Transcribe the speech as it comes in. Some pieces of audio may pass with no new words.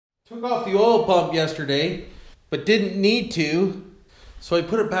Took off the oil pump yesterday, but didn't need to, so I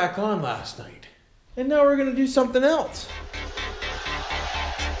put it back on last night. And now we're gonna do something else.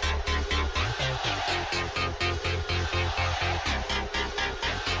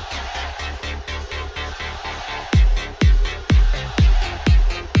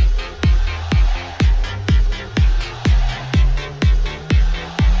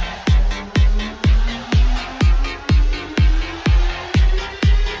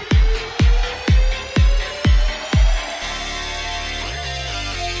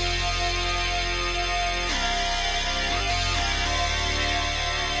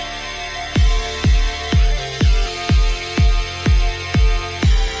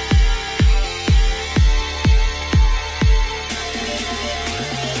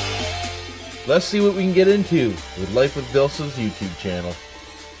 Let's see what we can get into with Life with BillSiff's YouTube channel.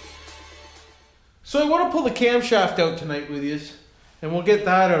 So I want to pull the camshaft out tonight with you, and we'll get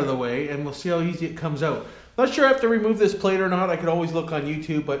that out of the way, and we'll see how easy it comes out. Not sure I have to remove this plate or not. I could always look on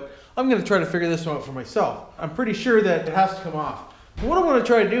YouTube, but I'm going to try to figure this one out for myself. I'm pretty sure that it has to come off. And what I want to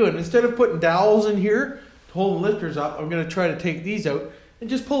try doing, instead of putting dowels in here to hold the lifters up, I'm going to try to take these out and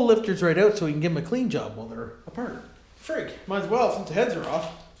just pull the lifters right out so we can give them a clean job while they're apart. Frig, might as well since the heads are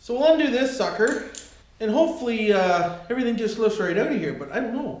off. So we'll undo this sucker, and hopefully everything just lifts right out of here, but I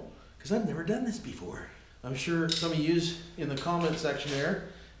don't know, because I've never done this before. I'm sure some of you in the comment section there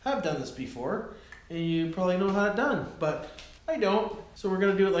have done this before, and you probably know how it's done, but I don't, so we're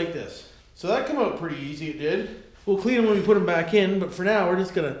going to do it like this. So that came out pretty easy, it did. We'll clean them when we put them back in, but for now we're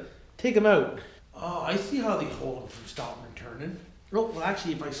just going to take them out. Oh, I see how they hold them from stopping and turning. Oh, well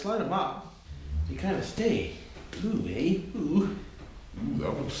actually if I slide them up, they kind of stay. Ooh, eh? Ooh. Ooh,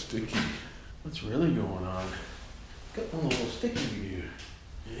 that one's sticky. What's really going on? Got one little sticky to do.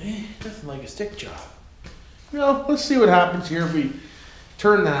 Eh? Nothing like a stick job. Well, let's see what happens here if we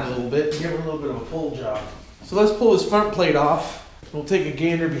turn that a little bit and give it a little bit of a pull job. So let's pull this front plate off. We'll take a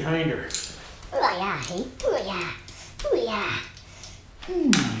gander behind her. Ooh yeah, hey. Ooh yeah. Ooh yeah.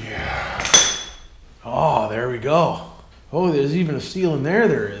 Ooh yeah. Oh, there we go. Oh, there's even a seal in there,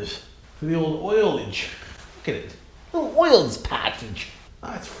 there is. For the old oilage. Look at it. Little oils package.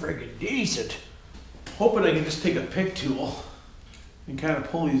 That's friggin' decent. Hoping I can just take a pick tool and kind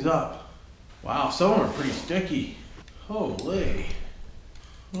of pull these up. Wow, some of them are pretty sticky. Holy.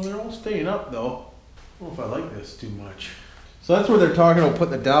 Well, they're all staying up though. I don't know if I like this too much. So that's where they're talking about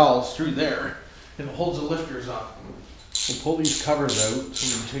putting the dowels through there, and it holds the lifters up. We'll pull these covers out so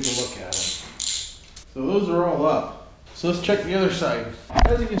we can take a look at them. So those are all up. So let's check the other side.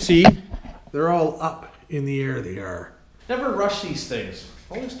 As you can see, they're all up. In the air they are. Never rush these things.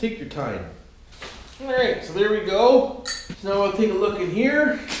 Always take your time. Alright, so there we go. So now I'll take a look in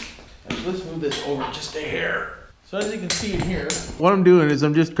here. And let's move this over just a hair. So as you can see in here, what I'm doing is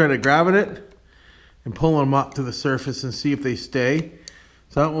I'm just kind of grabbing it and pulling them up to the surface and see if they stay.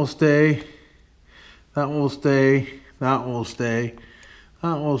 So that one will stay. That one will stay. That one will stay.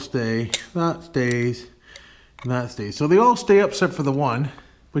 That one will stay. That stays. And that stays. So they all stay up except for the one,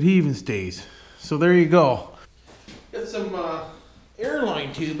 but he even stays. So there you go. Got some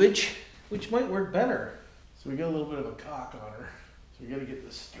airline tubage, which might work better. So we got a little bit of a cock on her. So we got to get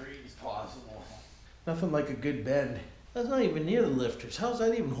this straight as possible. Nothing like a good bend. That's not even near the lifters. How's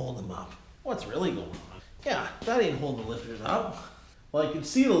that even holding them up? What's really going on? Yeah, that ain't holding the lifters up. Well, I can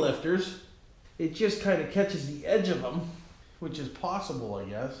see the lifters. It just kind of catches the edge of them, which is possible, I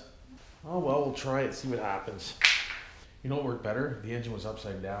guess. Oh well, we'll try it, see what happens. You know what worked better? The engine was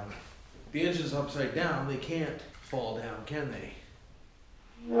upside down. If the engine's upside down, they can't fall down, can they?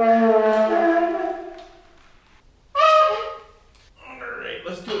 Alright,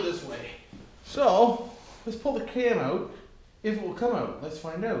 let's do it this way. So, let's pull the cam out. If it will come out, let's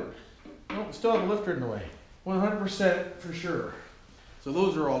find out. No, we still have a lifter in the way. 100% for sure. So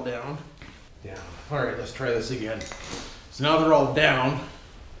those are all down. Down. Alright, let's try this again. So now they're all down.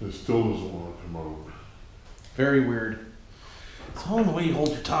 It still doesn't want to come out. Very weird. It's all in the way you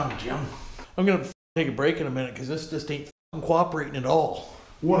hold your tongue, Jim. I'm gonna take a break in a minute because this just ain't cooperating at all.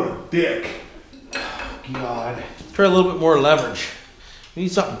 What a dick. God. Let's try a little bit more leverage. We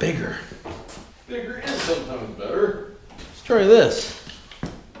need something bigger. Bigger is sometimes better. Let's try this. I'm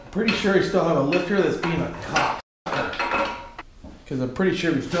pretty sure I still have a lifter that's being a cock. Because I'm pretty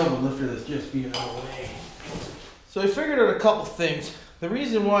sure we still have a lifter that's just being out of the way. So I figured out a couple things. The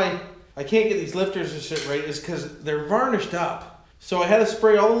reason why I can't get these lifters to sit right is because they're varnished up. So I had to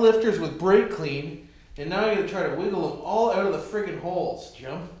spray all the lifters with brake clean, and now I gotta try to wiggle them all out of the friggin' holes,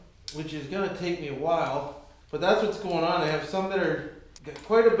 Jim. Which is gonna take me a while, but that's what's going on. I have some that are got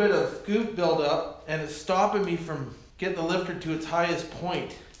quite a bit of goop buildup, and it's stopping me from getting the lifter to its highest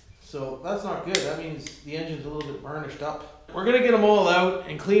point. So that's not good. That means the engine's a little bit varnished up. We're gonna get them all out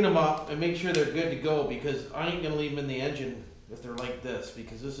and clean them up and make sure they're good to go, because I ain't gonna leave them in the engine if they're like this,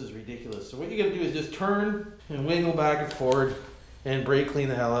 because this is ridiculous. So what you gotta do is just turn and wiggle back and forward and brake clean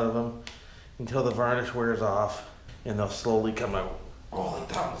the hell out of them until the varnish wears off, and they'll slowly come out. Oh, like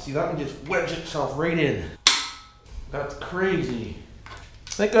that one. See, that one just wedged itself right in. That's crazy.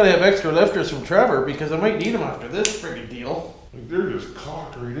 Thank God I have extra lifters from Trevor, because I might need them after this friggin' deal. Like they're just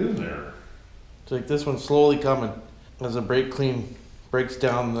cocked right in there. It's like this one's slowly coming. As the brake clean breaks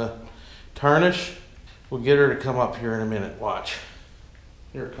down the tarnish, we'll get her to come up here in a minute. Watch.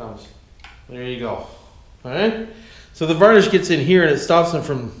 Here it comes. There you go. Alright? So the varnish gets in here and it stops them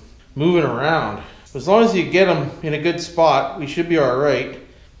from moving around. As long as you get them in a good spot, we should be alright.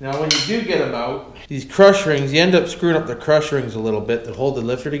 Now when you do get them out, these crush rings, you end up screwing up the crush rings a little bit that hold the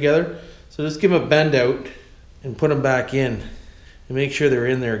lifter together. So just give them a bend out and put them back in and make sure they're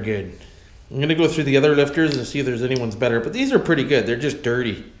in there good. I'm going to go through the other lifters and see if there's anyone's better, but these are pretty good. They're just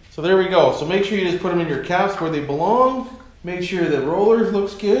dirty. So there we go. So make sure you just put them in your caps where they belong. Make sure the roller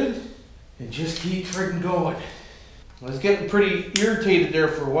looks good and just keep friggin' going. I was getting pretty irritated there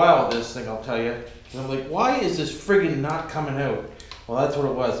for a while with this thing, I'll tell you. And I'm like, why is this friggin' not coming out? Well, that's what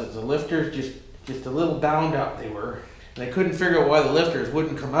it was. It was the lifters just a little bound up they were. And I couldn't figure out why the lifters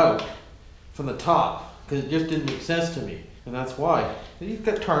wouldn't come out from the top, because it just didn't make sense to me. And that's why. You've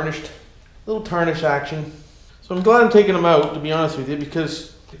got tarnished. Little tarnish action. So I'm glad I'm taking them out, to be honest with you,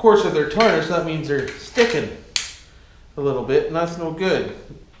 because of course if they're tarnished, that means they're sticking a little bit, and that's no good.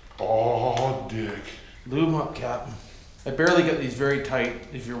 Oh, Dick. Lube them up, Captain. I barely get these very tight.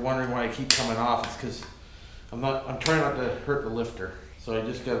 If you're wondering why I keep coming off, it's because I'm trying not to hurt the lifter. So I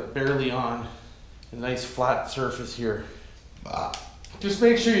just got it barely on a nice flat surface here. Just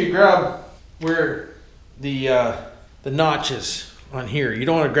make sure you grab where the notches on here. You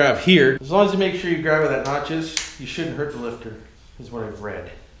don't want to grab here. As long as you make sure you grab where that notch is, you shouldn't hurt the lifter, is what I've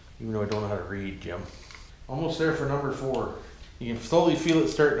read. Even though I don't know how to read, Jim. Almost there for number 4. You can slowly feel it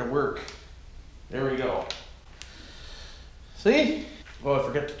starting to work. There we go. See? Oh, I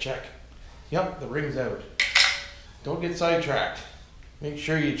forgot to check. Yep, the ring's out. Don't get sidetracked. Make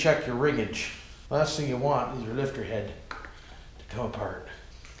sure you check your ringage. Last thing you want is your lifter head to come apart.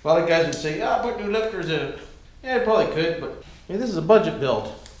 A lot of guys would say, yeah, put new lifters in it. Yeah, I probably could, but hey, this is a budget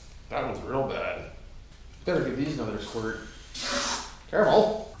build. That was real bad. Better give these another squirt.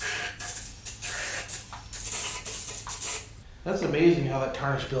 Careful. That's amazing how that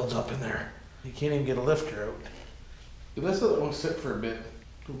tarnish builds up in there. You can't even get a lifter out. Let's let one sit for a bit.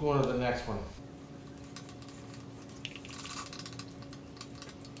 We'll go on to the next one.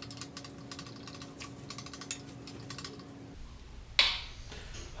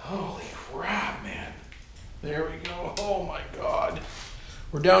 Holy crap, man. There we go. Oh my God.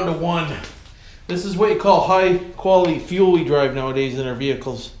 We're down to 1. This is what you call high quality fuel we drive nowadays in our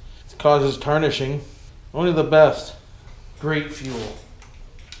vehicles. It causes tarnishing. Only the best. Great fuel.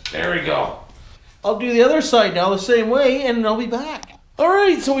 There we go. I'll do the other side now the same way and I'll be back.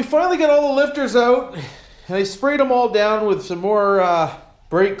 Alright, so we finally got all the lifters out. And I sprayed them all down with some more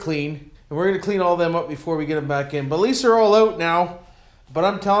brake clean. And we're going to clean all them up before we get them back in. But at least they're all out now. But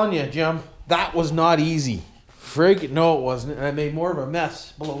I'm telling you, Jim, that was not easy. Frig, no it wasn't. And I made more of a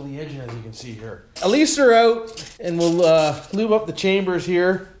mess below the engine, as you can see here. At least they're out. And we'll lube up the chambers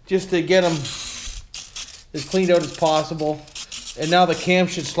here just to get them as cleaned out as possible. And now the cam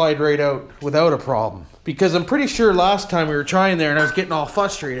should slide right out without a problem. Because I'm pretty sure last time we were trying there and I was getting all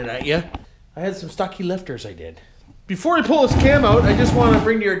frustrated at you, I had some stucky lifters I did. Before I pull this cam out, I just want to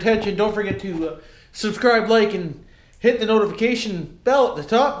bring to your attention, don't forget to subscribe, like, and hit the notification bell at the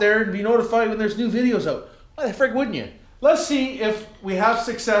top there and be notified when there's new videos out. Why the frig wouldn't you? Let's see if we have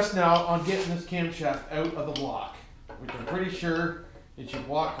success now on getting this camshaft out of the block. Which I'm pretty sure it should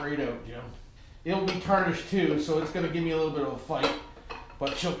walk right out, Jim. It'll be tarnished too, so it's going to give me a little bit of a fight.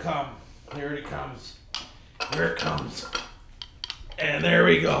 But she'll come. There it comes. There it comes. And there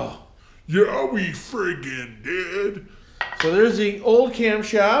we go. Yeah, we friggin' did. So there's the old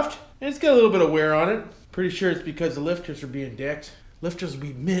camshaft. And it's got a little bit of wear on it. Pretty sure it's because the lifters are being dicked. Lifters will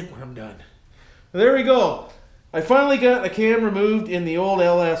be mint when I'm done. There we go. I finally got a cam removed in the old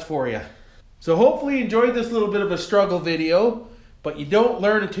LS for you. So hopefully you enjoyed this little bit of a struggle video. But you don't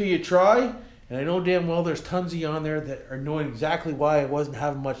learn until you try. And I know damn well there's tons of you on there that are knowing exactly why I wasn't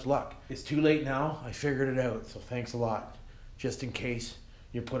having much luck. It's too late now. I figured it out. So thanks a lot. Just in case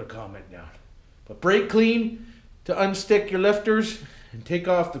you put a comment down. But brake clean to unstick your lifters and take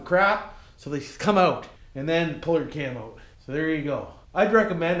off the crap so they come out. And then pull your cam out. So there you go. I'd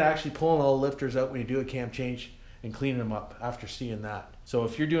recommend actually pulling all the lifters out when you do a cam change and cleaning them up after seeing that. So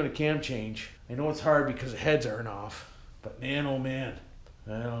if you're doing a cam change, I know it's hard because the heads aren't off, but man, oh man,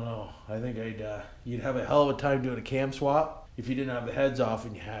 I don't know. I think you'd have a hell of a time doing a cam swap if you didn't have the heads off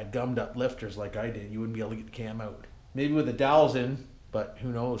and you had gummed up lifters like I did. You wouldn't be able to get the cam out. Maybe with the dowels in, but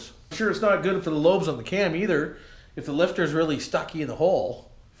who knows. I'm sure it's not good for the lobes on the cam either if the lifter's really stuck in the hole.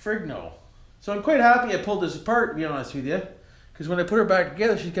 Frig no. So I'm quite happy I pulled this apart, to be honest with you, because when I put her back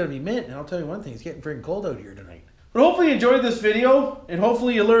together, she's going to be mint. And I'll tell you one thing, it's getting friggin' cold out here tonight. But hopefully you enjoyed this video, and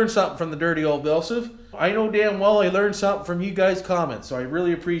hopefully you learned something from the dirty old BillSiff. I know damn well I learned something from you guys' comments, so I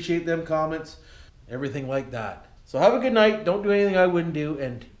really appreciate them comments, everything like that. So have a good night, don't do anything I wouldn't do,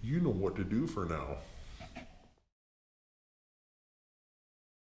 and You know what to do for now.